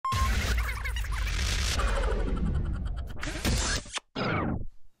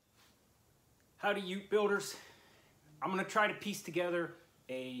Howdy Ute builders. I'm going to try to piece together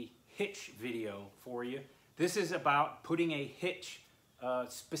a hitch video for you. This is about putting a hitch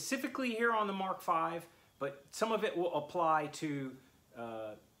specifically here on the Mark V, but some of it will apply to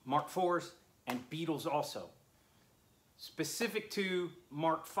Mark IVs and Beetles also. Specific to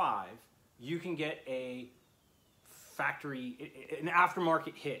Mark V, you can get an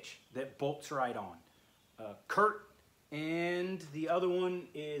aftermarket hitch that bolts right on. Curt and the other one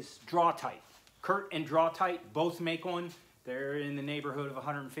is Draw Tight. Curt and Draw Tight both make one. They're in the neighborhood of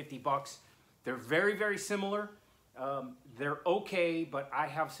 150 bucks. They're very, very similar. They're okay, but I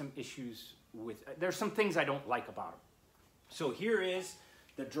have some issues with, there's some things I don't like about them. So here is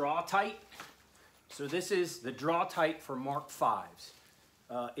the Draw Tight. So this is the Draw Tight for Mark Vs.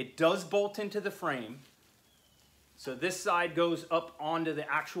 It does bolt into the frame. So this side goes up onto the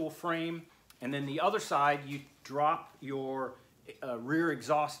actual frame, and then the other side you drop your rear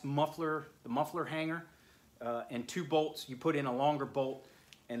exhaust muffler, the muffler hanger, and 2 bolts. You put in a longer bolt,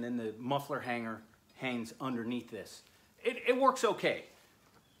 and then the muffler hanger hangs underneath this. It works okay.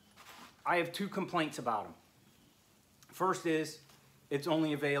 I have 2 complaints about them. First is, it's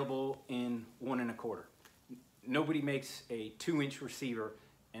only available in 1 1/4. Nobody makes a 2-inch receiver,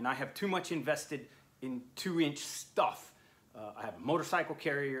 and I have too much invested in 2-inch stuff. I have a motorcycle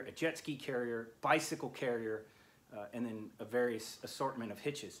carrier, a jet ski carrier, bicycle carrier, and then a various assortment of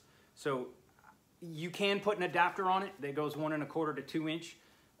hitches. So you can put an adapter on it that goes 1 1/4 to 2-inch.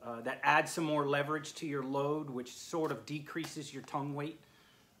 That adds some more leverage to your load, which sort of decreases your tongue weight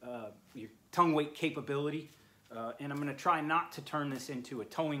capability. And I'm going to try not to turn this into a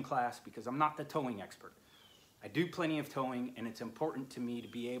towing class because I'm not the towing expert. I do plenty of towing, and it's important to me to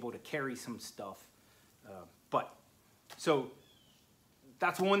be able to carry some stuff. So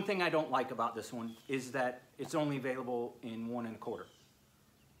that's one thing I don't like about this one, is that it's only available in 1 1/4.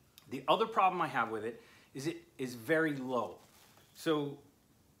 The other problem I have with it is very low. So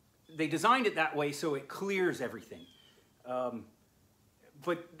they designed it that way so it clears everything.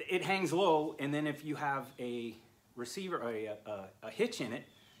 But it hangs low, and then if you have a receiver, a hitch in it,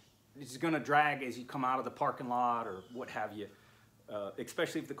 it's going to drag as you come out of the parking lot or what have you,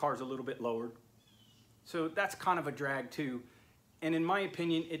 especially if the car's a little bit lowered. So that's kind of a drag too. And in my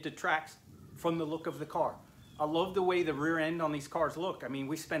opinion, it detracts from the look of the car. I love the way the rear end on these cars look. I mean,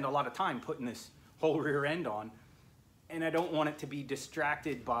 we spend a lot of time putting this whole rear end on, and I don't want it to be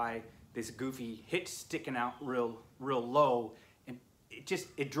distracted by this goofy hitch sticking out real low. And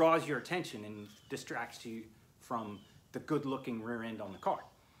it draws your attention and distracts you from the good looking rear end on the car.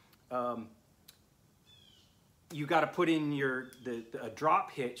 You got to put in a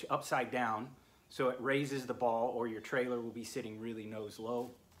drop hitch upside down so it raises the ball, or your trailer will be sitting really nose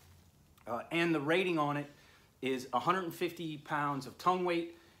low. And the rating on it is 150 pounds of tongue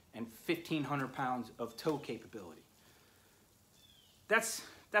weight and 1,500 pounds of tow capability. That's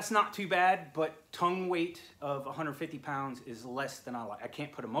not too bad, but tongue weight of 150 pounds is less than I like. I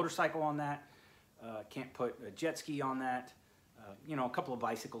can't put a motorcycle on that. Can't put a jet ski on that. You know, a couple of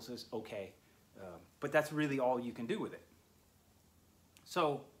bicycles is okay. But that's really all you can do with it.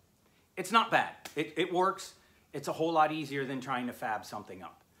 So it's not bad. It works. It's a whole lot easier than trying to fab something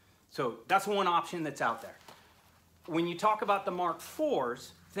up. So that's one option that's out there. When you talk about the Mark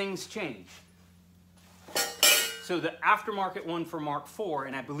IVs, things change. So the aftermarket one for Mark IV,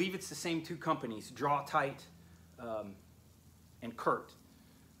 and I believe it's the same 2 companies, Draw Tight and Curt.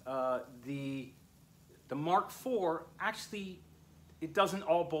 The Mark IV, actually, it doesn't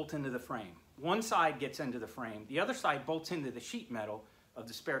all bolt into the frame. One side gets into the frame. The other side bolts into the sheet metal of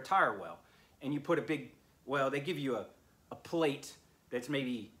the spare tire well. And you put a big, well, they give you a plate that's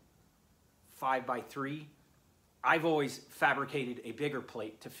maybe 5 by 3. I've always fabricated a bigger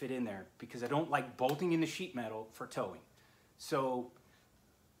plate to fit in there because I don't like bolting in the sheet metal for towing. So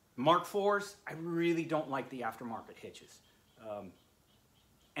Mark IVs, I really don't like the aftermarket hitches.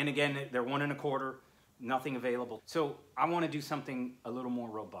 And again, they're 1 1/4, nothing available. So I want to do something a little more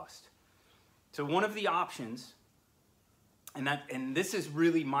robust. So one of the options, and this is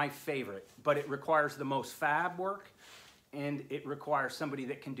really my favorite, but it requires the most fab work, and it requires somebody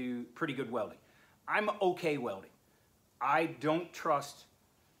that can do pretty good welding. I'm okay welding. I don't trust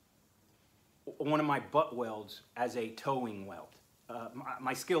one of my butt welds as a towing weld.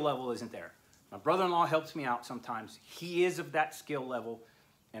 My skill level isn't there. My brother-in-law helps me out sometimes. He is of that skill level,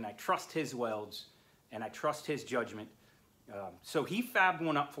 and I trust his welds, and I trust his judgment. So he fabbed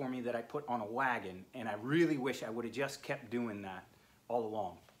one up for me that I put on a wagon, and I really wish I would have just kept doing that all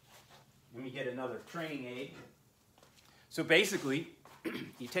along. Let me get another training aid. So basically,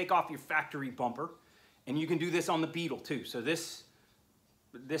 you take off your factory bumper, and you can do this on the Beetle too. So this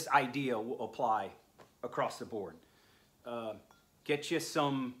this idea will apply across the board. Get you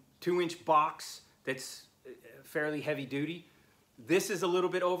some 2-inch box that's fairly heavy duty. This is a little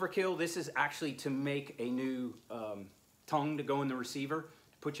bit overkill. This is actually to make a new tongue to go in the receiver,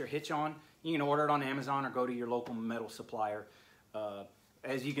 to put your hitch on. You can order it on Amazon or go to your local metal supplier.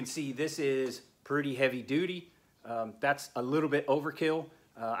 As you can see, this is pretty heavy duty. That's a little bit overkill.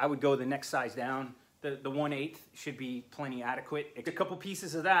 I would go the next size down. The 1/8 should be plenty adequate. A couple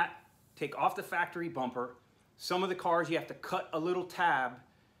pieces of that, take off the factory bumper. Some of the cars you have to cut a little tab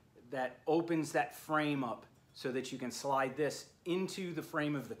that opens that frame up so that you can slide this into the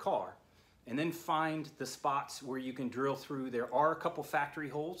frame of the car, and then find the spots where you can drill through. There are a couple factory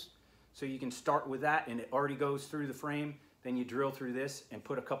holes, so you can start with that and it already goes through the frame. Then you drill through this and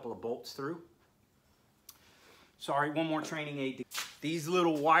put a couple of bolts through. Sorry, one more training aid. These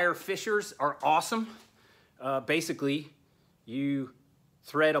little wire fishers are awesome. Basically, you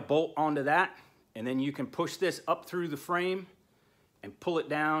thread a bolt onto that, and then you can push this up through the frame and pull it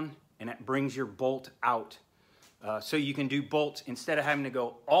down, and it brings your bolt out. So you can do bolts, instead of having to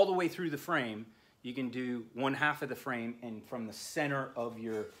go all the way through the frame, you can do 1/2 of the frame and from the center of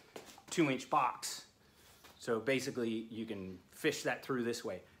your 2-inch box. So basically you can fish that through this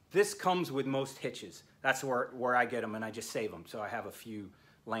way. This comes with most hitches. That's where I get them, and I just save them. So I have a few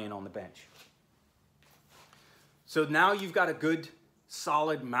laying on the bench. So now you've got a good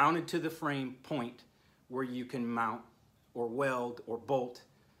solid mounted to the frame point where you can mount or weld or bolt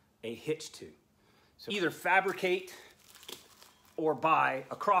a hitch to. So either fabricate or buy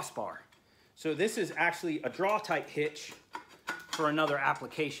a crossbar. So this is actually a draw-type hitch for another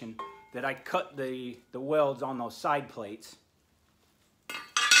application that I cut the welds on those side plates.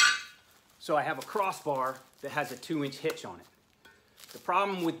 So I have a crossbar that has a 2-inch hitch on it. The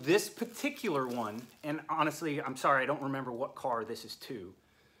problem with this particular one, and honestly, I'm sorry, I don't remember what car this is to.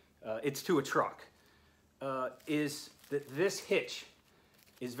 It's to a truck. Is that this hitch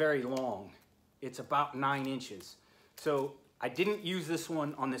is very long. It's about 9 inches. So I didn't use this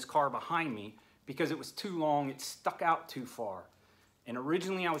one on this car behind me because it was too long. It stuck out too far. And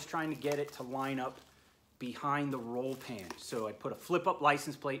originally I was trying to get it to line up behind the roll pan. So I put a flip-up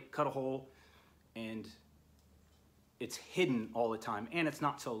license plate, cut a hole, and it's hidden all the time, and it's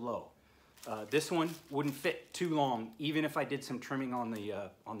not so low. This one wouldn't fit too long, even if I did some trimming on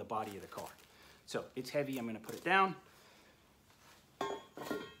the body of the car. So it's heavy. I'm going to put it down.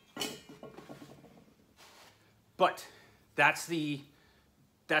 But that's the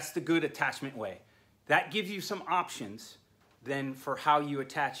good attachment way. That gives you some options then for how you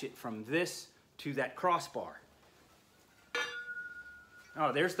attach it from this to that crossbar.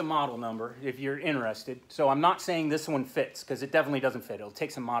 Oh, there's the model number if you're interested. So I'm not saying this one fits, because it definitely doesn't fit. It'll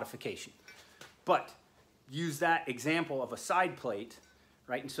take some modification. But use that example of a side plate,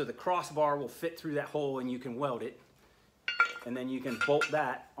 right? And so the crossbar will fit through that hole and you can weld it. And then you can bolt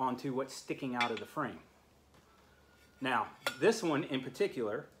that onto what's sticking out of the frame. Now, this one in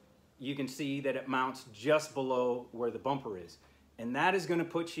particular, you can see that it mounts just below where the bumper is. And that is going to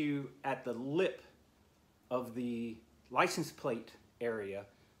put you at the lip of the license plate area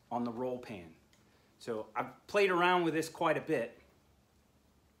on the roll pan. So I've played around with this quite a bit,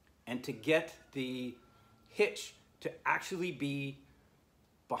 and to get the hitch to actually be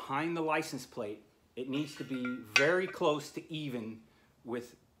behind the license plate, it needs to be very close to even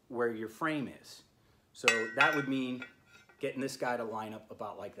with where your frame is. So that would mean getting this guy to line up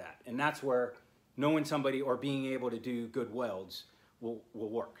about like that. And that's where knowing somebody or being able to do good welds will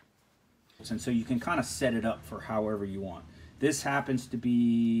work. And so you can kind of set it up for however you want. This happens to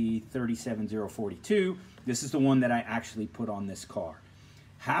be 37042. This is the one that I actually put on this car.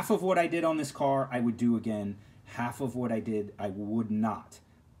 Half of what I did on this car, I would do again. Half of what I did, I would not.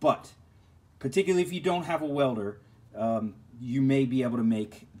 But particularly if you don't have a welder, you may be able to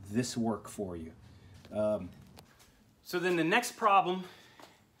make this work for you. So then the next problem,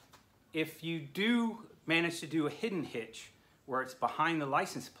 if you do manage to do a hidden hitch where it's behind the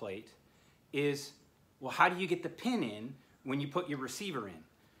license plate, is, well, how do you get the pin in when you put your receiver in?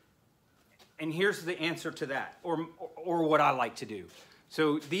 And here's the answer to that, or what I like to do.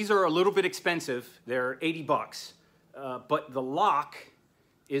 So these are a little bit expensive. They're 80 bucks, but the lock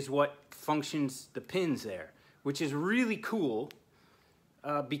is what functions the pins there, which is really cool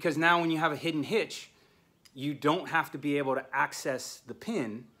because now when you have a hidden hitch, you don't have to be able to access the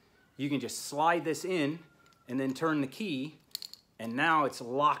pin. You can just slide this in and then turn the key, and now it's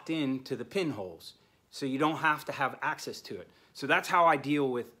locked into the pinholes. So you don't have to have access to it. So that's how I deal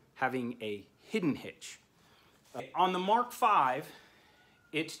with having a hidden hitch. On the Mark V,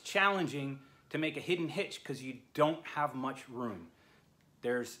 it's challenging to make a hidden hitch because you don't have much room.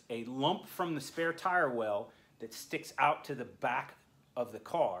 there's a lump from the spare tire well that sticks out to the back of the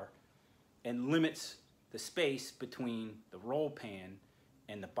car and limits the space between the roll pan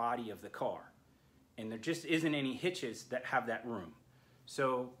and the body of the car. And there just isn't any hitches that have that room.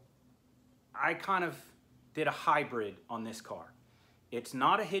 So I kind of did a hybrid on this car. It's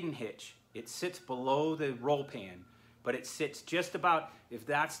not a hidden hitch. It sits below the roll pan, but it sits just about, if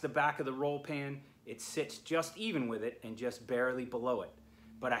that's the back of the roll pan, it sits just even with it and just barely below it.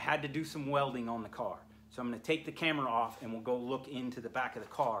 But I had to do some welding on the car. So I'm going to take the camera off and we'll go look into the back of the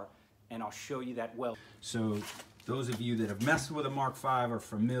car and I'll show you that weld. So those of you that have messed with a Mark V are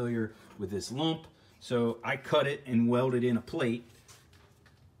familiar with this lump. So I cut it and welded in a plate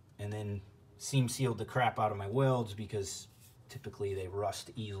and then seam sealed the crap out of my welds because typically they rust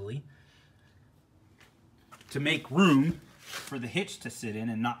easily, to make room for the hitch to sit in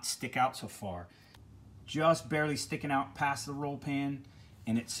and not stick out so far. Just barely sticking out past the roll pan,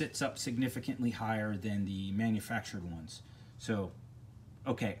 and it sits up significantly higher than the manufactured ones. So,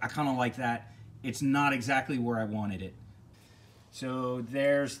 okay, I kind of like that. It's not exactly where I wanted it. So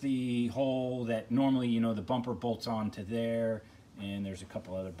there's the hole that normally, you know, the bumper bolts onto there, and there's a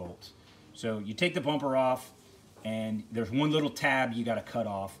couple other bolts. So you take the bumper off, and there's one little tab you got to cut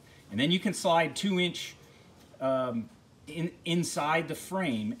off, and then you can slide 2-inch inside the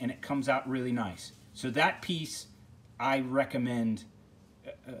frame, and it comes out really nice. So that piece, I recommend,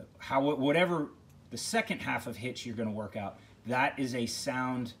 whatever the second half of hitch you're going to work out, that is a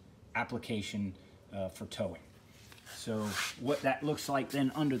sound application for towing. So what that looks like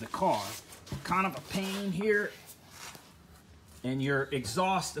then under the car, kind of a pain here, and your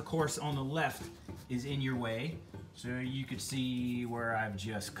exhaust, of course, on the left is in your way. So you could see where I've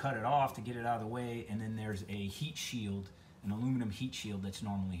just cut it off to get it out of the way, and then there's a heat shield, an aluminum heat shield that's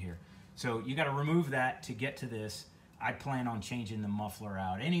normally here. So you got to remove that to get to this. I plan on changing the muffler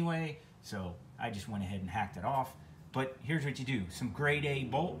out anyway, so I just went ahead and hacked it off. But here's what you do: some grade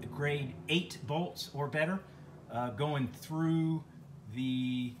 8 bolts or better, going through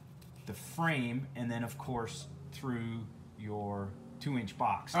the frame, and then of course through your 2-inch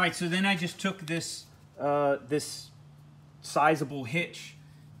box. All right, so then I just took this this sizable hitch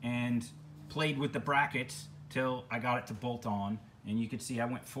and played with the brackets till I got it to bolt on, and you can see I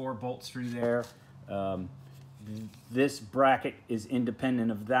went 4 bolts through there. This bracket is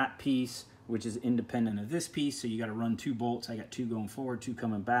independent of that piece, which is independent of this piece, so you got to run 2 bolts. I got 2 going forward, 2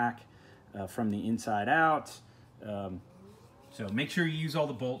 coming back from the inside out. So make sure you use all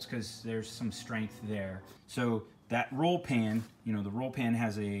the bolts because there's some strength there. So that roll pan, you know, the roll pan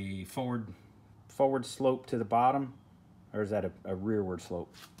has a forward slope to the bottom, or is that a rearward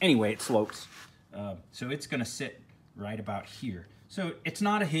slope? Anyway, it slopes. So it's going to sit right about here. So it's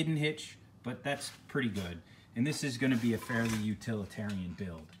not a hidden hitch, but that's pretty good. And this is going to be a fairly utilitarian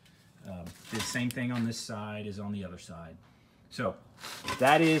build. The same thing on this side as on the other side. So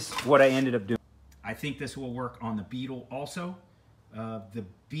that is what I ended up doing. I think this will work on the Beetle also. The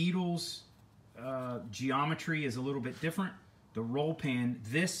Beetle's geometry is a little bit different. The roll pan,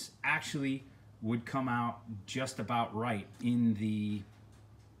 this actually would come out just about right in the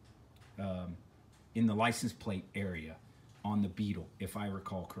license plate area on the Beetle, if I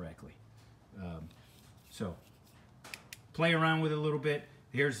recall correctly. So play around with it a little bit.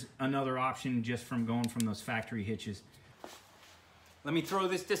 Here's another option just from going from those factory hitches. Let me throw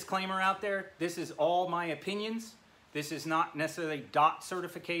this disclaimer out there. This is all my opinions. This is not necessarily DOT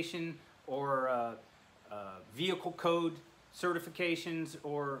certification or vehicle code certifications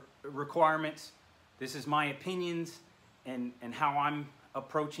or requirements. This is my opinions and how I'm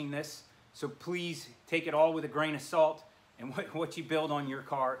approaching this. So please take it all with a grain of salt, and what you build on your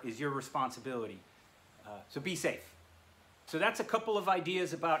car is your responsibility. So be safe. So that's a couple of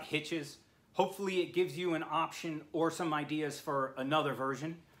ideas about hitches. Hopefully it gives you an option or some ideas for another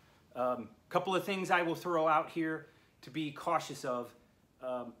version. Couple of things I will throw out here to be cautious of.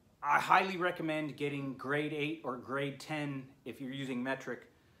 I highly recommend getting grade 8 or grade 10 if you're using metric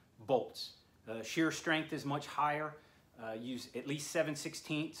bolts. Shear strength is much higher. Use at least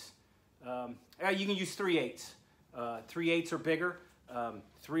 7/16. You can use 3/8. 3/8 or bigger.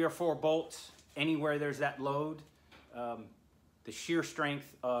 3 or 4 bolts anywhere there's that load. The shear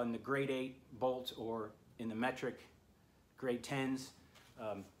strength on the grade 8 bolts or in the metric grade 10s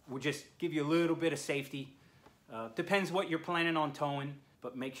will just give you a little bit of safety. Depends what you're planning on towing,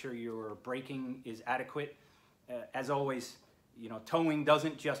 but make sure your braking is adequate. As always, you know, towing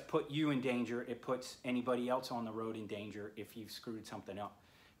doesn't just put you in danger, it puts anybody else on the road in danger if you've screwed something up.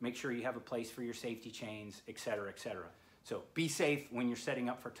 Make sure you have a place for your safety chains, etc., etc. So be safe when you're setting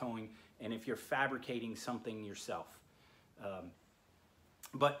up for towing and if you're fabricating something yourself.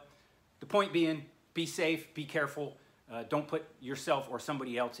 But the point being, be safe, be careful. Don't put yourself or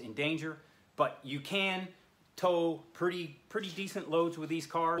somebody else in danger. But you can tow pretty decent loads with these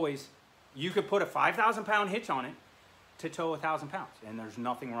cars. You could put a 5,000 pound hitch on it to tow 1,000 pounds, and there's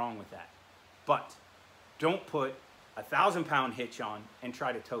nothing wrong with that. But don't put a 1,000 pound hitch on and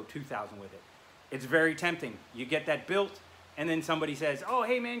try to tow 2,000 with it. It's very tempting. You get that built, and then somebody says, oh,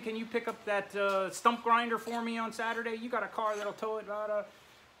 hey man, can you pick up that stump grinder for me on Saturday? You got a car that'll tow it,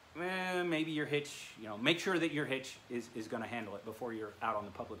 maybe your hitch, make sure that your hitch is gonna handle it before you're out on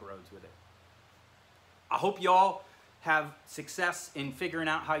the public roads with it. I hope y'all have success in figuring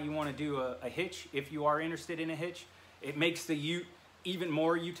out how you wanna do a hitch if you are interested in a hitch. It makes the Ute even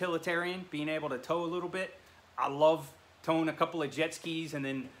more utilitarian, being able to tow a little bit. I love towing a couple of jet skis and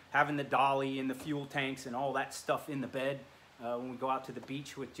then having the dolly and the fuel tanks and all that stuff in the bed when we go out to the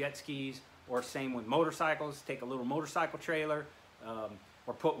beach with jet skis, or same with motorcycles. Take a little motorcycle trailer,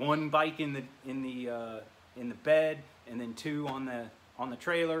 or put one bike in the bed and then two on the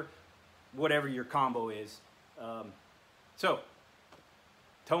trailer, whatever your combo is. So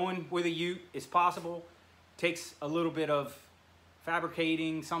towing with a Ute is possible. Takes a little bit of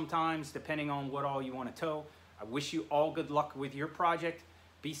fabricating sometimes, depending on what all you want to tow. I wish you all good luck with your project.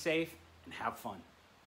 Be safe and have fun.